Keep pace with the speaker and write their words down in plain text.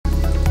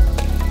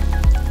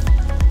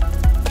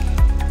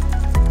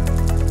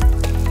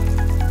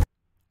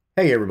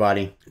Hey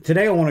everybody,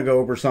 today I want to go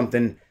over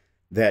something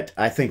that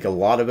I think a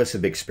lot of us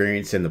have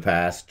experienced in the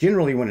past.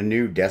 Generally, when a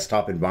new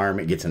desktop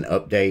environment gets an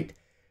update,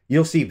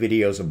 you'll see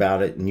videos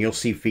about it and you'll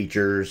see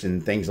features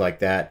and things like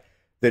that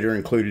that are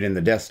included in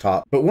the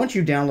desktop. But once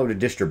you download a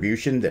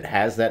distribution that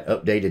has that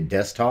updated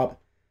desktop,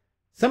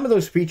 some of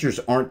those features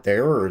aren't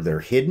there or they're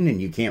hidden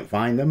and you can't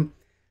find them.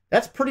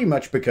 That's pretty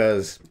much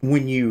because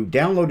when you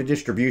download a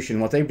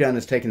distribution, what they've done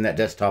is taken that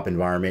desktop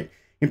environment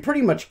and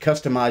pretty much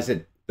customize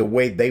it the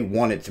way they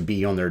want it to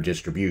be on their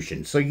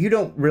distribution. So you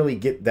don't really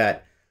get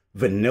that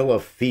vanilla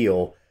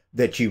feel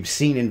that you've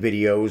seen in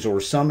videos,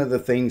 or some of the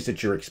things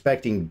that you're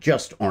expecting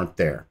just aren't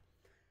there.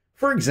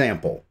 For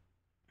example,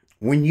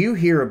 when you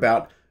hear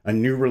about a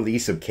new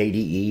release of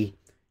KDE,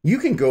 you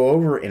can go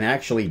over and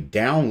actually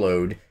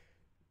download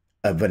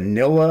a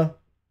vanilla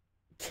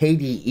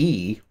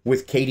KDE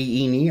with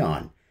KDE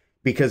Neon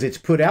because it's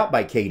put out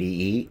by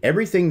KDE.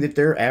 Everything that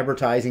they're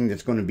advertising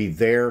that's going to be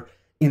there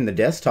in the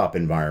desktop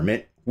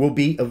environment will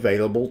be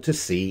available to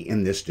see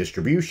in this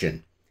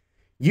distribution.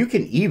 You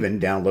can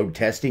even download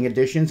testing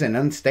editions and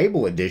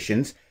unstable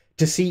editions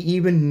to see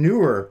even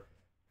newer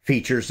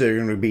features that are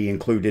going to be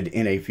included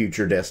in a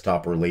future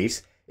desktop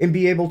release and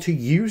be able to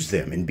use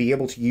them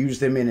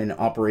in an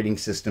operating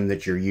system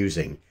that you're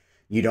using.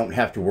 You don't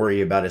have to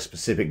worry about a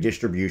specific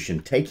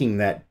distribution taking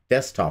that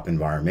desktop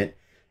environment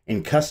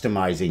and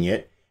customizing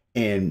it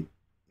and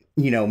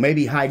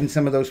maybe hiding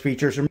some of those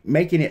features or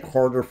making it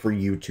harder for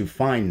you to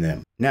find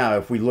them. Now,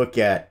 if we look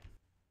at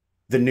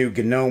the new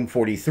Gnome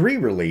 43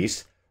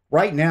 release,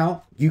 right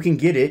now you can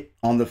get it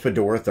on the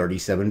Fedora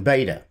 37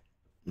 beta.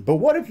 But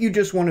what if you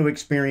just want to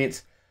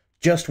experience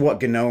just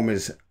what Gnome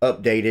is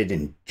updated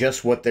and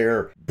just what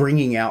they're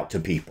bringing out to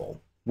people?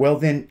 Well,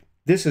 then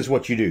this is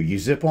what you do. You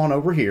zip on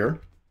over here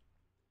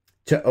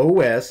to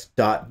os.gnome.org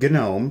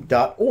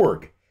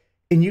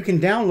and you can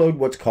download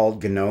what's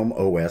called Gnome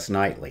OS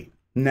Nightly.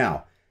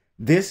 Now,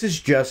 this is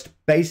just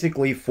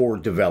basically for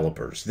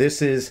developers.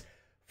 This is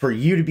for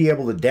you to be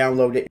able to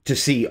download it to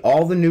see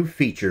all the new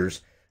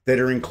features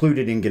that are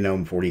included in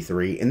Gnome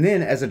 43. And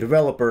then as a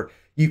developer,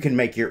 you can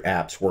make your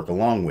apps work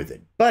along with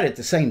it. But at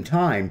the same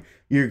time,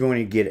 you're going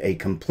to get a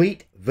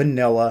complete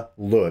vanilla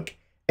look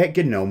at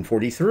Gnome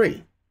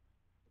 43.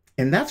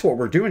 And that's what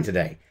we're doing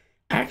today.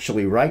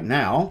 Actually, right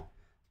now,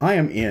 I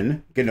am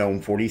in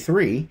Gnome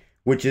 43,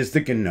 which is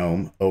the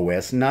Gnome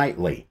OS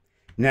Nightly.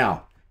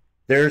 Now,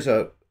 there's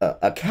a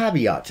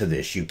caveat to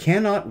this. You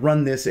cannot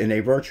run this in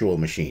a virtual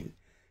machine.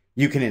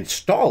 You can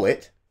install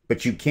it,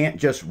 but you can't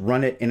just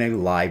run it in a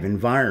live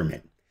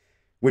environment,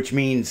 which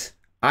means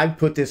I've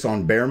put this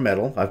on bare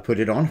metal. I've put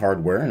it on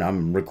hardware and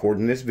I'm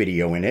recording this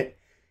video in it.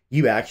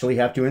 You actually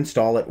have to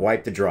install it,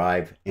 wipe the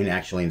drive, and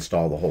actually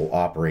install the whole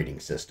operating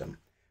system,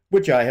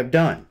 which I have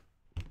done.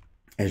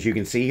 As you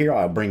can see here,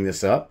 I'll bring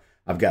this up.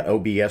 I've got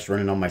OBS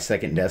running on my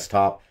second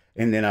desktop,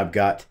 and then I've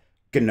got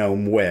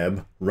Gnome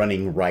Web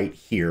running right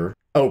here,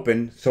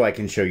 open, so I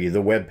can show you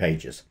the web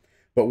pages.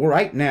 But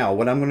right now,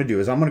 what I'm going to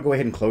do is I'm going to go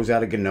ahead and close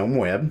out of Gnome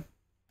Web.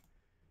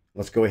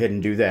 Let's go ahead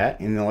and do that,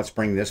 and then let's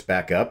bring this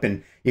back up.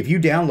 And if you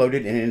download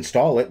it and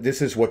install it,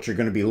 this is what you're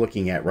going to be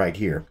looking at right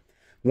here.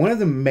 One of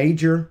the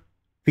major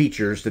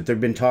features that they've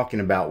been talking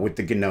about with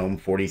the Gnome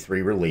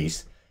 43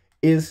 release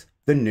is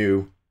the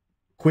new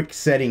quick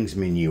settings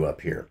menu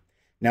up here.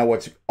 Now,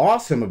 what's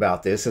awesome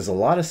about this is a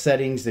lot of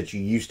settings that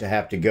you used to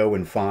have to go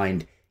and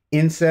find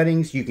in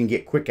settings, you can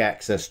get quick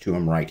access to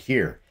them right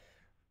here.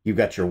 You've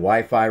got your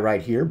Wi-Fi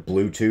right here,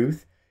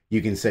 Bluetooth.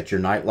 You can set your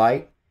night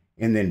light,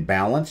 and then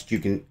balanced. You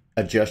can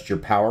adjust your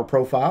power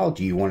profile.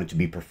 Do you want it to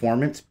be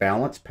performance,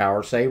 balance,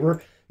 power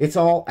saver? It's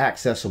all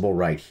accessible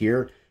right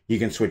here. You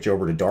can switch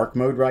over to dark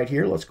mode right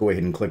here. Let's go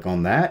ahead and click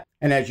on that.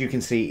 And as you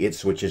can see, it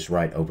switches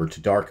right over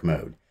to dark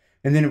mode.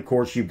 And then of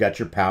course you've got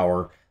your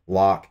power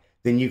lock.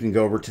 Then you can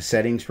go over to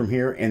settings from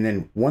here. And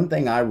then one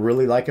thing I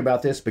really like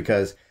about this,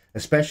 because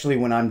especially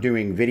when I'm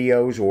doing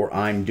videos or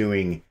I'm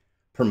doing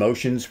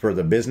promotions for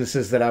the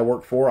businesses that I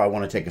work for, I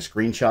want to take a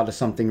screenshot of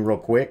something real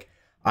quick.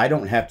 I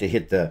don't have to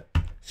hit the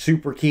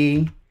super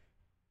key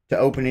to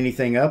open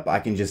anything up. I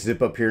can just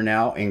zip up here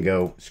now and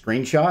go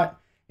screenshot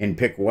and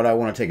pick what I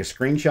want to take a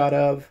screenshot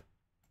of,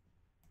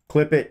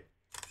 clip it,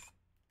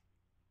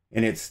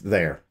 and it's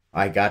there.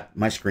 I got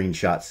my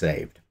screenshot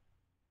saved.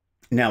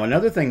 Now,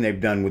 another thing they've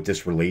done with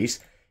this release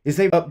is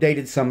they've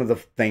updated some of the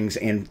things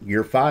in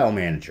your file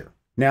manager.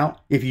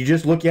 Now, if you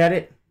just look at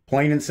it,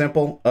 plain and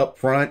simple, up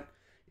front,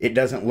 it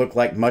doesn't look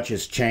like much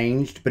has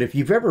changed. But if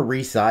you've ever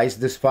resized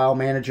this file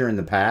manager in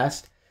the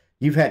past,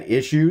 you've had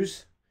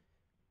issues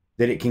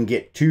that it can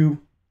get too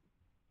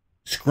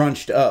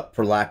scrunched up,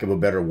 for lack of a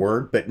better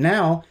word. But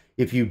now,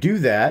 if you do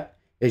that,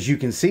 as you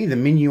can see, the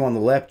menu on the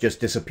left just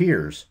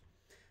disappears.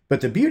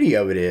 But the beauty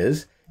of it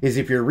is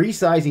if you're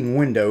resizing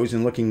windows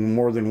and looking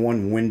more than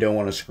one window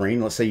on a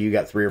screen, let's say you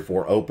got 3 or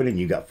 4 open and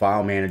you got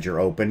File Manager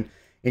open,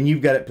 and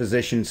you've got it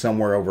positioned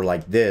somewhere over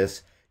like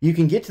this, you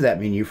can get to that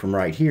menu from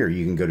right here.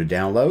 You can go to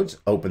Downloads,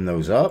 open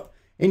those up,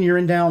 and you're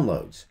in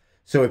Downloads.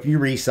 So if you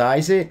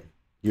resize it,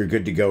 you're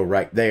good to go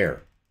right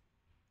there.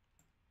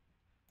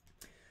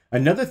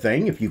 Another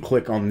thing, if you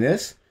click on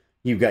this,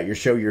 You've got your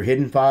show your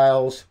hidden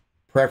files,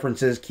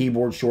 preferences,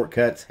 keyboard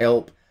shortcuts,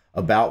 help,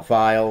 about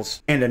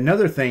files. And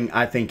another thing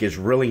I think is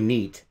really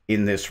neat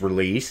in this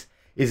release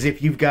is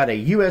if you've got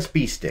a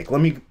USB stick.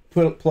 Let me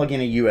plug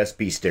in a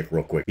USB stick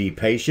real quick. Be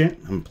patient.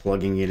 I'm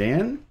plugging it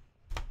in.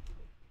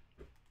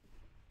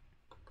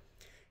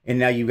 And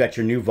now you've got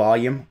your new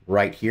volume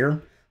right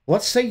here.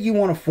 Let's say you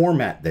want to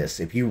format this.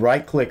 If you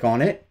right click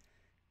on it,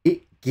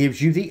 it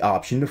gives you the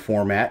option to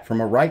format from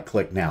a right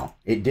click now.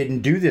 It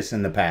didn't do this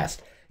in the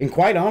past. And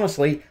quite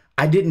honestly,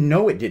 I didn't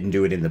know it didn't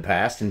do it in the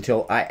past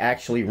until I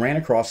actually ran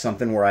across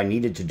something where I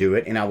needed to do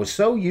it. And I was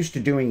so used to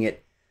doing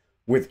it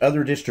with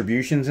other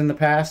distributions in the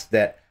past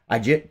that I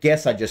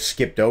guess I just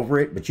skipped over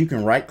it. But you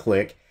can right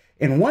click.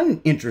 And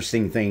one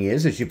interesting thing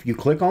is if you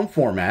click on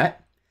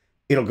format,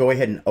 it'll go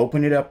ahead and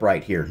open it up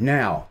right here.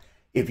 Now,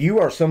 if you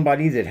are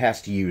somebody that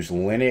has to use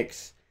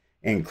Linux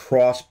and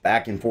cross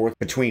back and forth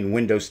between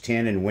Windows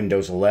 10 and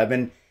Windows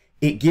 11,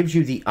 it gives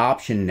you the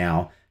option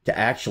now to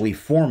actually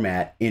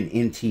format in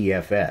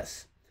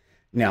NTFS.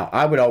 Now,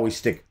 I would always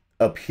stick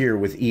up here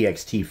with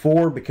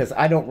ext4 because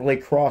I don't really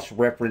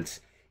cross-reference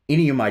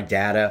any of my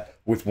data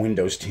with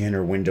Windows 10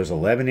 or Windows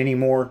 11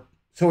 anymore,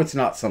 so it's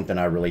not something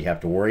I really have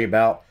to worry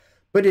about,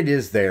 but it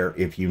is there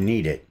if you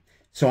need it.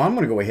 So I'm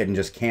going to go ahead and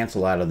just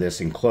cancel out of this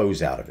and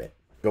close out of it.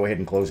 Go ahead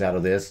and close out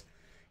of this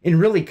and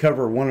really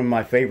cover one of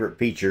my favorite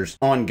features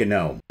on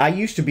GNOME. I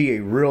used to be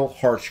a real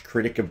harsh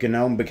critic of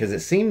GNOME because it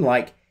seemed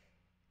like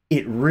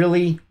it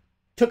really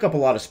took up a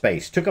lot of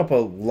space, took up a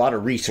lot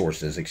of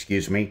resources,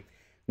 excuse me,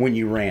 when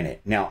you ran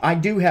it. Now, I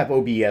do have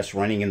OBS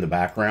running in the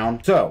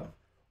background. So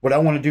what I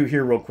want to do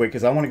here real quick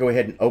is I want to go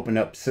ahead and open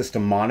up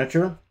System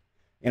Monitor,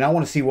 and I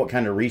want to see what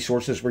kind of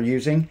resources we're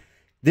using.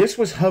 This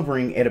was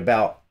hovering at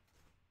about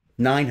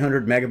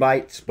 900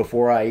 megabytes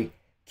before I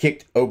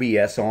kicked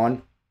OBS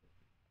on.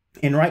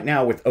 And right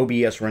now with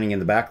OBS running in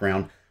the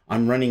background,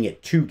 I'm running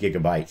at 2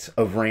 gigabytes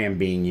of RAM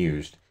being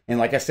used. And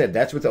like I said,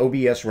 that's with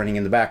OBS running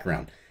in the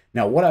background.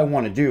 Now what I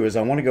want to do is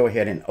I want to go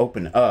ahead and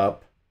open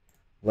up,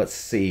 let's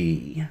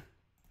see,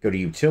 go to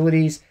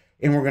Utilities,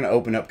 and we're going to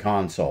open up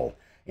Console.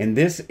 And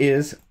this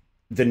is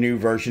the new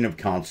version of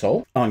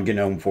Console on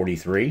GNOME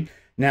 43.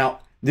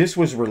 Now, this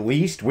was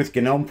released with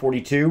GNOME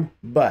 42,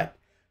 but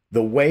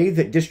the way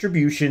that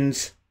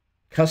distributions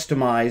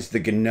customize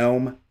the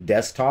GNOME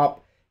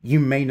desktop, you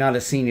may not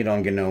have seen it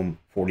on GNOME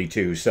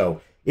 42.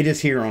 So it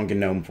is here on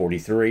GNOME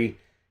 43,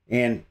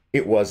 and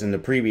it was in the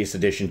previous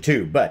edition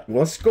too. But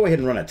let's go ahead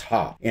and run a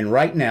top. And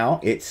right now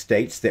it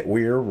states that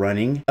we're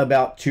running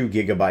about 2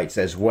 gigabytes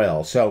as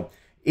well. So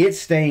it's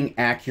staying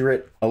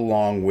accurate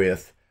along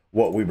with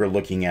what we were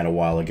looking at a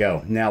while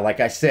ago. Now, like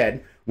I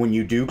said, when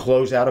you do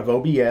close out of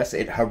OBS,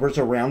 it hovers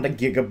around 1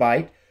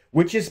 gigabyte,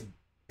 which is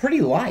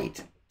pretty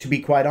light, to be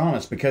quite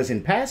honest, because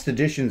in past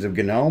editions of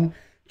GNOME,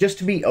 just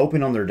to be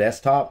open on their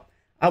desktop,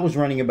 I was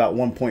running about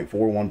 1.4,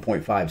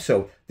 1.5.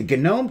 So the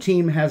GNOME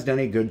team has done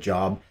a good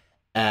job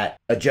at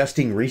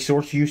adjusting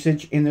resource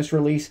usage in this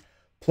release.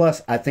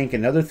 Plus, I think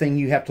another thing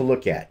you have to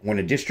look at, when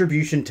a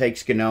distribution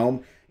takes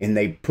GNOME and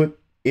they put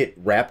it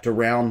wrapped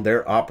around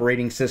their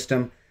operating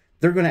system,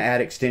 they're going to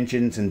add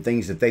extensions and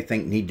things that they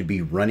think need to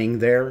be running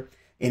there.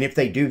 And if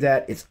they do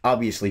that, it's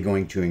obviously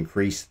going to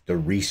increase the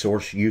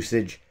resource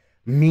usage.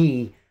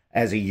 Me,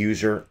 as a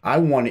user, I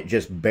want it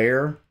just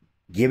bare,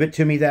 give it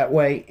to me that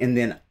way, and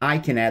then I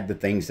can add the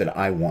things that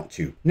I want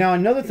to. Now,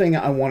 another thing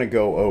I want to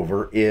go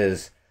over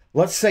is,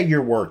 let's say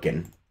you're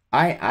working.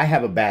 I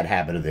have a bad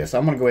habit of this.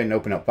 I'm going to go ahead and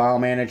open up File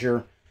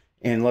Manager,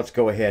 and let's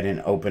go ahead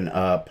and open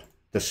up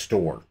the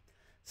store.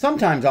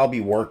 Sometimes I'll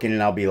be working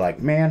and I'll be like,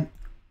 man,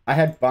 I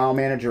had File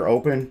Manager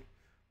open.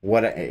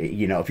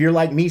 If you're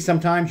like me,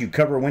 sometimes you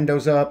cover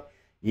Windows up,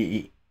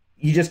 you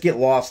just get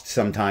lost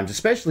sometimes,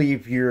 especially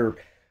if you're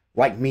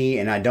like me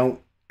and I don't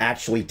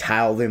actually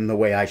tile them the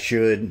way I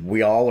should.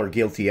 We all are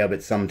guilty of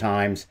it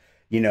sometimes.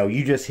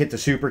 You just hit the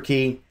super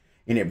key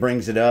and it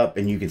brings it up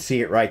and you can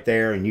see it right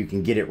there and you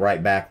can get it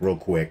right back real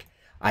quick.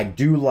 I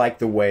do like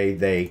the way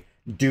they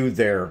do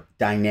their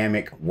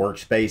dynamic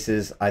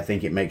workspaces. I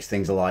think it makes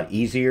things a lot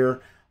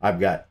easier. I've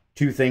got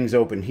 2 things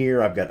open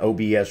here. I've got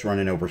OBS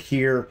running over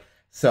here.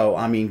 So,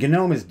 I mean,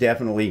 GNOME is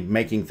definitely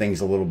making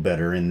things a little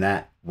better in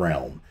that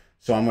realm.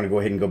 So I'm going to go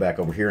ahead and go back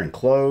over here and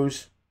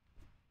close.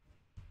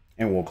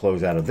 And we'll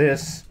close out of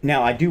this.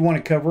 Now, I do want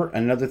to cover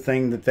another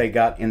thing that they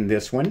got in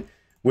this one,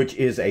 which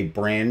is a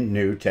brand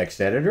new text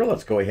editor.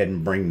 Let's go ahead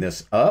and bring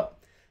this up.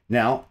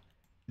 Now,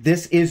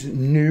 this is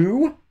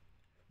new,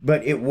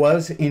 but it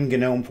was in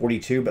GNOME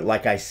 42. But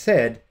like I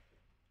said,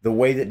 the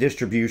way that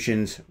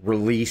distributions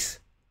release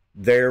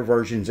their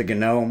versions of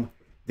GNOME,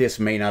 this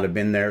may not have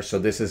been there. So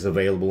this is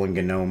available in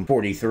GNOME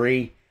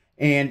 43,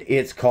 and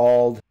it's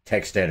called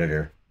Text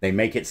Editor. They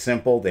make it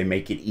simple. They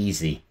make it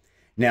easy.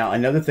 Now,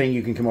 another thing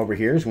you can come over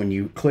here is when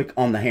you click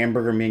on the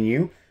hamburger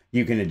menu,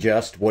 you can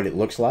adjust what it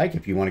looks like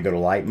if you want to go to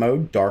light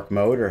mode, dark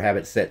mode, or have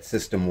it set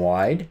system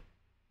wide.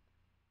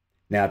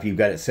 Now, if you've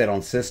got it set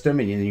on system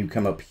and then you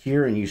come up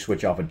here and you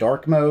switch off a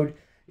dark mode,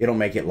 it'll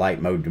make it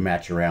light mode to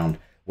match around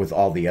with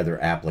all the other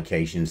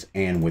applications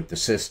and with the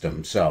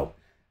system. So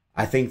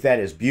I think that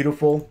is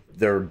beautiful.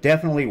 They're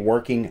definitely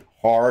working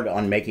hard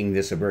on making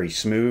this a very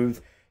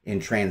smooth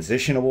and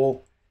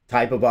transitionable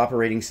type of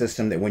operating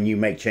system that when you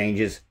make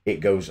changes, it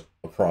goes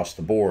across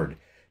the board.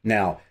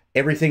 Now,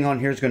 everything on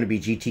here is going to be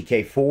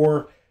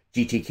GTK4.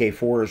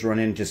 GTK4 is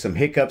running into some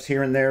hiccups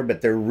here and there,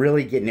 but they're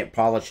really getting it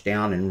polished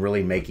down and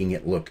really making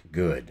it look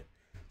good.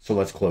 So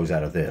let's close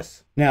out of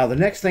this. Now, the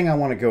next thing I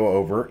want to go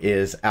over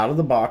is out of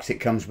the box, it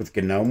comes with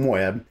Gnome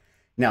Web.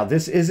 Now,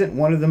 this isn't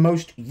one of the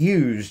most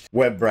used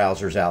web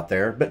browsers out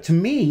there, but to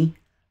me,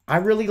 I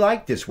really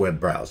like this web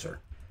browser.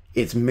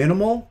 It's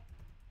minimal.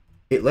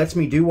 It lets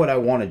me do what I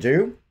want to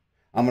do.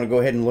 I'm going to go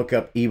ahead and look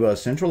up eBuzz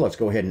Central. Let's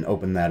go ahead and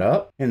open that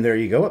up. And there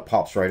you go. It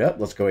pops right up.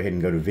 Let's go ahead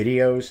and go to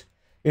videos.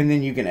 And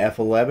then you can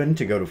F11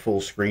 to go to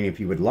full screen if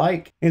you would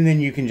like. And then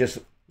you can just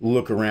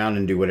look around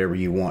and do whatever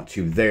you want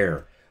to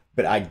there.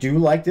 But I do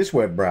like this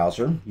web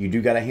browser. You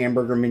do got a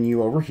hamburger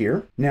menu over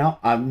here. Now,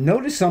 I've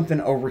noticed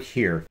something over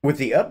here. With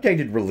the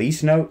updated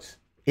release notes,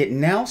 it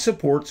now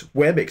supports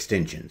web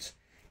extensions.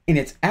 And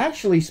it's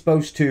actually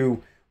supposed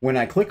to, when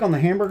I click on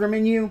the hamburger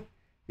menu,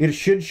 it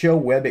should show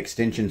web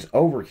extensions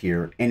over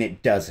here, and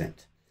it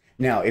doesn't.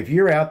 Now, if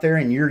you're out there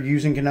and you're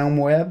using Gnome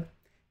Web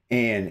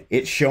and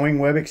it's showing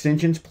web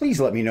extensions,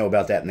 please let me know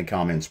about that in the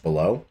comments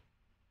below.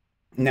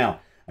 Now,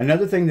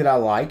 another thing that I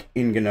like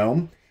in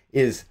Gnome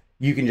is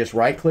you can just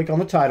right-click on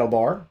the title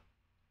bar,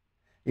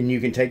 and you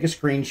can take a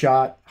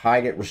screenshot,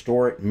 hide it,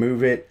 restore it,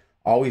 move it,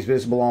 always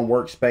visible on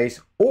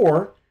workspace,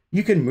 or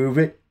you can move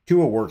it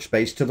to a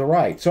workspace to the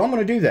right. So I'm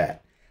going to do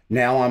that.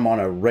 Now I'm on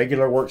a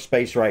regular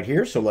workspace right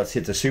here, so let's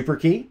hit the super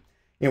key,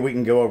 and we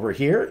can go over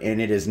here,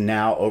 and it is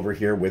now over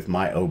here with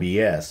my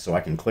OBS. So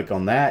I can click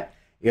on that.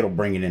 It'll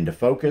bring it into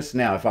focus.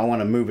 Now, if I want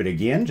to move it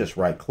again, just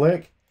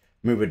right-click,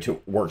 move it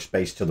to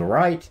workspace to the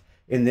right,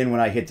 and then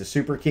when I hit the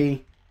super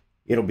key,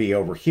 it'll be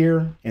over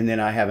here, and then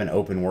I have an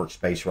open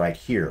workspace right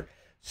here.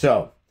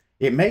 So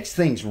it makes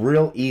things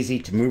real easy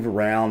to move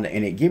around,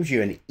 and it gives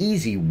you an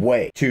easy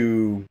way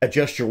to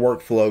adjust your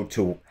workflow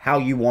to how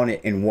you want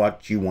it and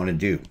what you want to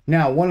do.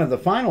 Now, one of the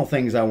final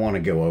things I want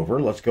to go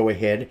over, let's go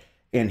ahead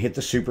and hit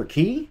the super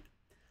key.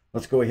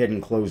 Let's go ahead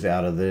and close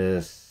out of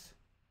this.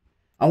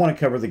 I want to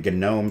cover the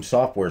GNOME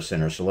Software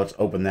Center, so let's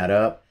open that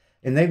up.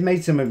 And they've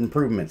made some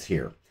improvements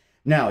here.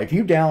 Now, if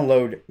you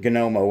download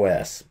GNOME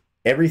OS,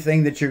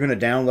 everything that you're going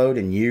to download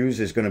and use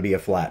is going to be a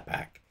flat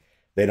pack.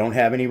 They don't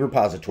have any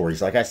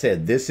repositories. Like I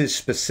said, this is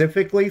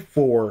specifically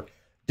for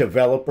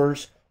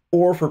developers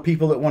or for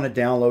people that want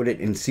to download it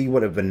and see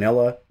what a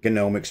vanilla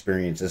GNOME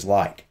experience is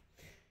like.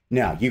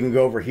 Now, you can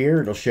go over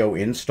here. It'll show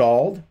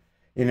installed.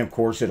 And, of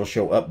course, it'll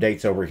show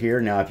updates over here.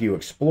 Now, if you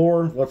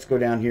explore, let's go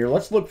down here.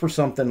 Let's look for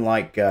something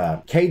like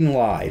Kden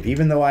Live.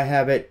 Even though I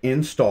have it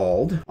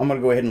installed, I'm going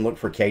to go ahead and look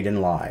for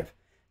Kden Live.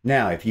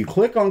 Now, if you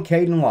click on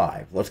Kden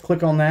Live, let's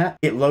click on that.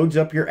 It loads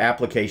up your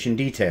application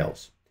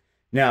details.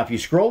 Now, if you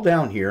scroll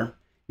down here,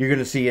 you're going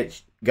to see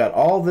it's got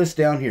all this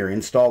down here.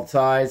 Installed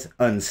size,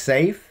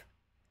 unsafe,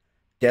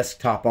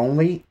 desktop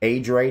only,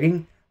 age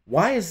rating.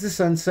 Why is this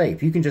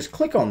unsafe? You can just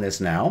click on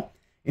this now,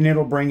 and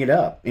it'll bring it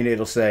up. And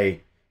it'll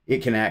say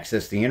it can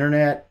access the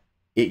internet.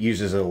 It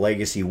uses a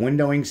legacy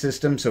windowing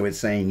system, so it's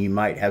saying you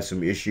might have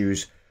some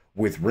issues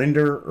with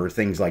render or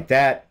things like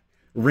that.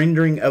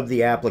 Rendering of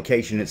the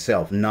application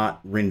itself,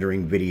 not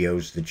rendering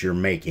videos that you're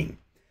making.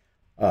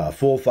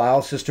 Full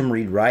file system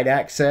read-write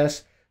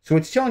access. So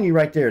it's telling you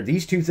right there,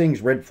 these two things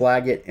red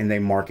flag it and they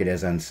mark it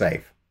as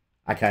unsafe.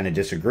 I kind of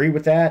disagree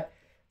with that.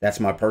 That's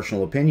my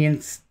personal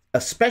opinion,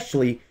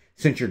 especially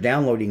since you're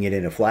downloading it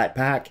in a flat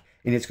pack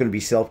and it's going to be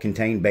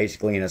self-contained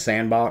basically in a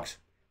sandbox.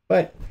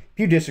 But if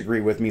you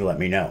disagree with me, let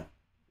me know.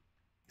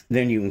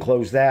 Then you can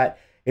close that,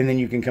 and then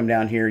you can come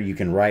down here, you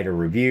can write a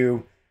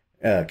review.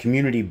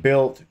 Community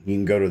built, you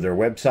can go to their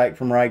website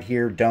from right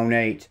here,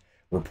 donate,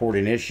 report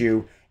an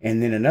issue.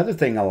 And then another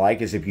thing I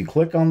like is if you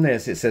click on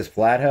this, it says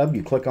FlatHub.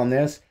 You click on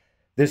this.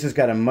 This has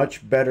got a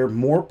much better,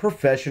 more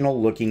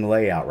professional looking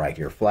layout right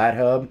here.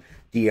 FlatHub,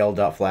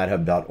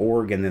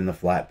 dl.flathub.org, and then the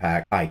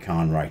Flatpak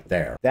icon right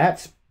there.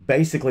 That's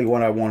basically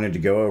what I wanted to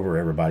go over,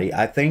 everybody.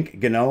 I think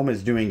GNOME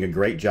is doing a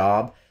great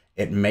job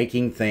at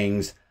making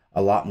things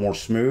a lot more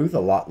smooth, a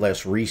lot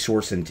less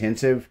resource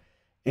intensive,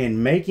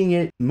 and making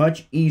it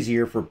much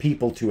easier for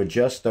people to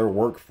adjust their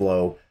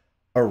workflow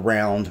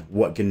around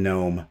what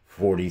GNOME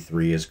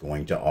 43 is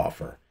going to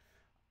offer.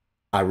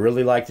 I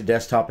really like the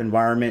desktop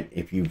environment.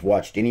 If you've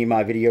watched any of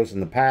my videos in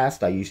the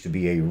past, I used to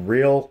be a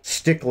real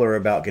stickler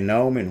about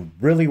GNOME and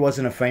really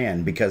wasn't a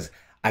fan because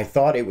I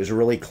thought it was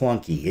really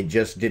clunky. It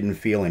just didn't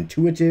feel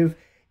intuitive.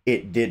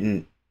 It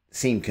didn't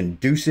seem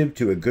conducive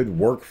to a good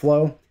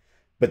workflow.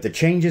 But the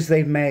changes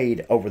they've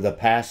made over the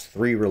past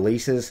 3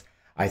 releases,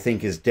 I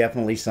think is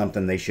definitely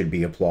something they should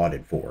be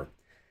applauded for.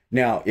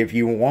 Now, if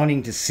you're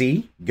wanting to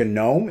see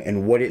GNOME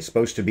and what it's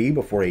supposed to be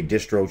before a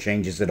distro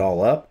changes it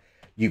all up,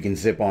 you can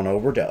zip on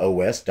over to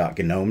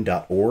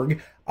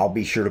os.gnome.org. I'll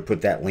be sure to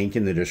put that link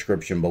in the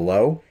description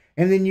below,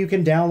 and then you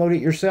can download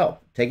it yourself.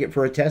 Take it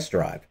for a test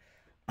drive.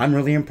 I'm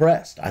really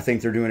impressed. I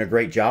think they're doing a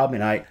great job,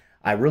 and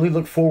I really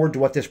look forward to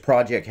what this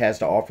project has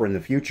to offer in the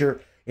future.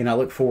 and I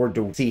look forward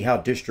to see how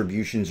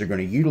distributions are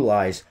going to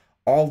utilize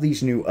all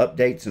these new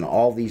updates and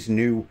all these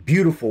new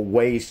beautiful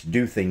ways to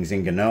do things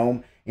in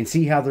GNOME, and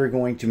see how they're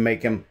going to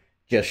make them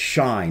just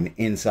shine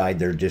inside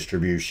their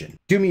distribution.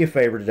 Do me a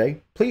favor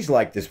today, please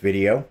like this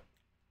video.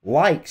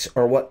 Likes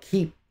are what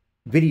keep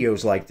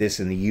videos like this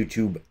in the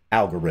YouTube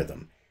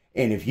algorithm.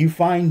 And if you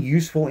find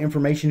useful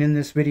information in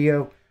this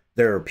video,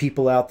 there are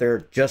people out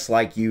there just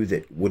like you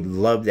that would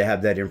love to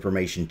have that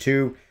information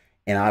too,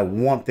 and I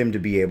want them to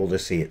be able to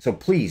see it. So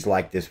please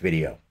like this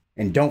video.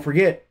 And don't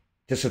forget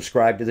to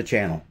subscribe to the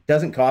channel. It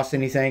doesn't cost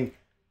anything.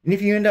 And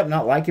if you end up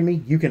not liking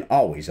me, you can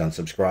always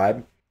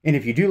unsubscribe. And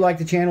if you do like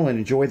the channel and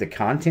enjoy the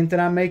content that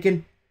I'm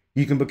making,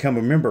 you can become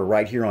a member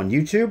right here on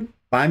YouTube,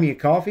 buy me a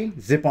coffee,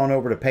 zip on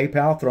over to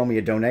PayPal, throw me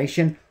a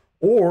donation,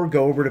 or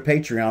go over to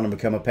Patreon and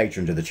become a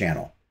patron to the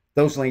channel.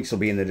 Those links will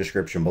be in the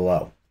description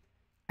below.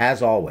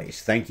 As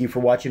always, thank you for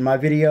watching my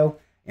video,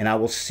 and I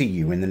will see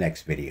you in the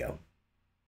next video.